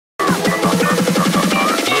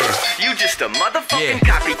motherfucking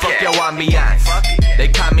copycat. Fuck your ambiance. They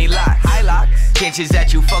call me Locks. Chances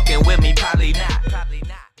that you fucking with me, probably not.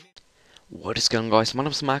 What is going on, guys? My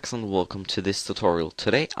name is Max and welcome to this tutorial.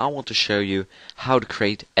 Today I want to show you how to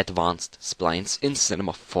create advanced splines in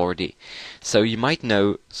Cinema 4D. So you might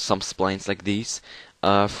know some splines like these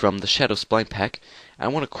from the Shadow Spline pack. I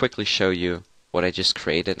want to quickly show you what I just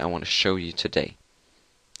created. I want to show you today.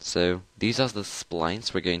 So these are the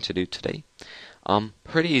splines we're going to do today.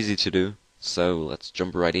 Pretty easy to do, so let's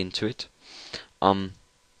jump right into it.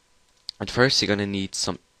 At first you're gonna need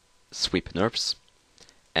some sweep NURBS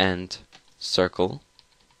and circle.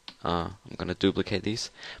 I'm gonna duplicate these,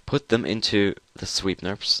 put them into the sweep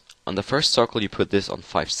NURBS. On the first circle you put this on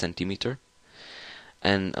 5 cm,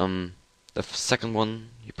 and the second one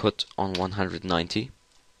you put on 190.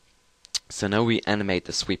 So now we animate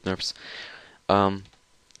the sweep NURBS.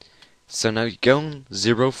 So now you go on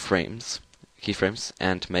 0 keyframes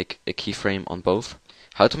and make a keyframe on both.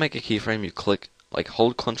 How to make a keyframe? You click,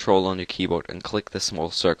 hold Control on your keyboard and click the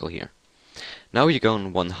small circle here. Now you go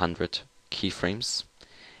on 100 keyframes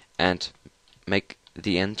and make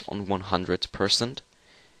the end on 100%.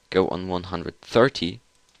 Go on 130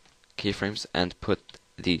 keyframes and put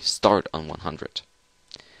the start on 100.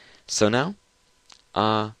 So now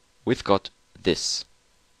we've got this.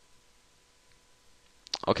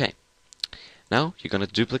 Okay. Now you're gonna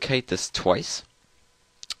duplicate this twice.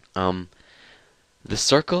 The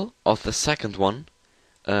circle of the second one,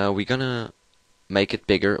 we're gonna make it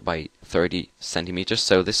bigger by 30 centimeters.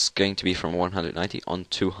 So this is going to be from 190 on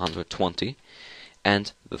 220,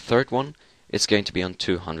 and the third one is going to be on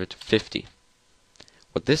 250.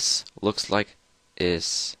 What this looks like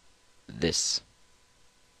is this.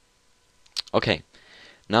 Okay,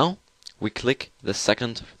 now we click the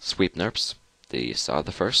second sweep NURBS. These are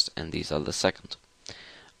the first and these are the second.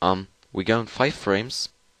 We go in 5 frames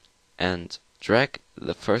and drag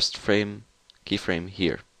the first keyframe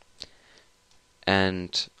here.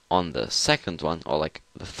 And on the second one, or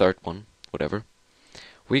the third one, whatever,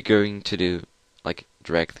 we're going to do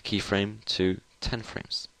drag the keyframe to 10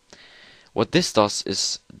 frames. What this does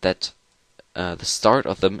is that the start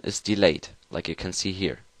of them is delayed, like you can see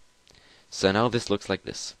here. So now this looks like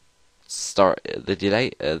this.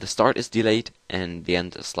 The start is delayed and the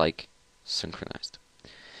end is synchronized.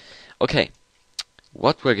 Okay,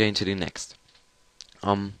 what we're going to do next?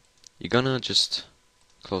 You're gonna just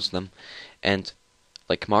close them and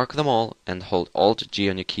mark them all and hold Alt G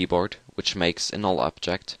on your keyboard, which makes a null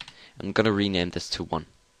object. I'm gonna rename this to 1.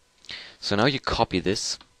 So now you copy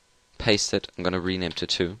this, paste it. I'm gonna rename to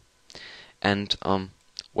 2. And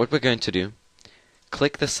what we're going to do?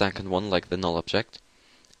 Click the second one, the null object,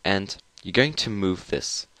 and you're going to move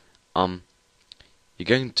this. You're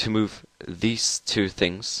going to move these two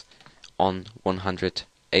things on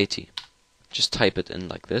 180. Just type it in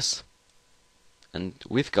like this, and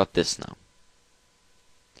we've got this now.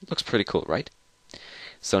 It looks pretty cool, right?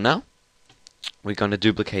 So now we're gonna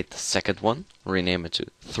duplicate the second one, rename it to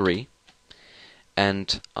 3,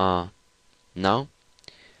 and now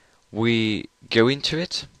we go into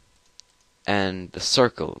it, and the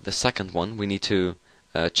circle, the second one, we need to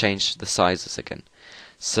change the sizes again.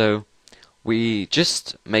 So we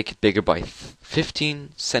just make it bigger by 15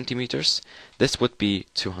 centimeters. This would be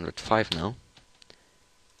 205 now.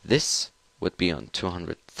 This would be on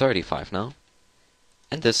 235 now.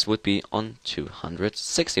 And this would be on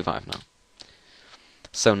 265 now.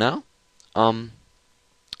 So now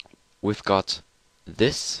we've got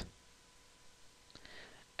this,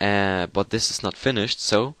 but this is not finished.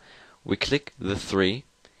 So we click the 3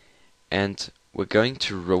 and we're going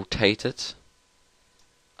to rotate it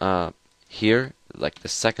here, the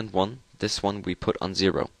second one. This one we put on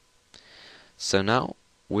 0. So now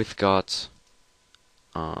we've got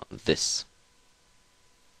this.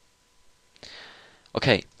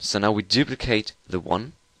 Okay, so now we duplicate the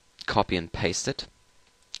 1, copy and paste it,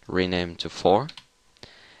 rename to 4,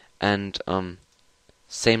 and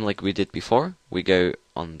same like we did before, we go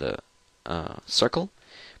on the circle,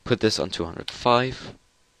 put this on 205,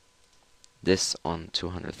 this on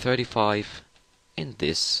 235, and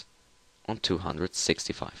this on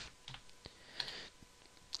 265.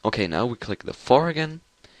 Okay, now we click the 4 again,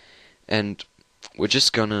 and we're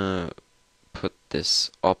just gonna put this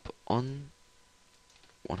up on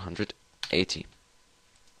 180.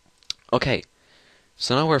 Okay,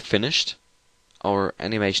 so now we're finished. Our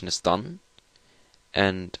animation is done,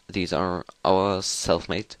 and these are our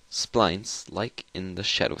self-made splines, like in the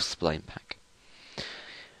Shadow Spline pack.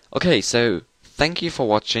 Okay, so thank you for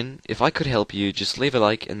watching. If I could help you, just leave a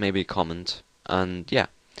like and maybe a comment, and yeah.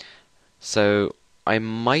 So I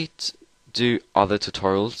might do other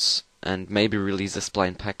tutorials and maybe release a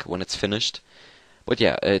spline pack when it's finished. But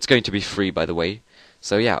yeah, it's going to be free, by the way.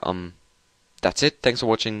 So yeah, that's it. Thanks for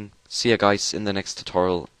watching. See ya guys in the next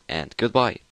tutorial, and goodbye.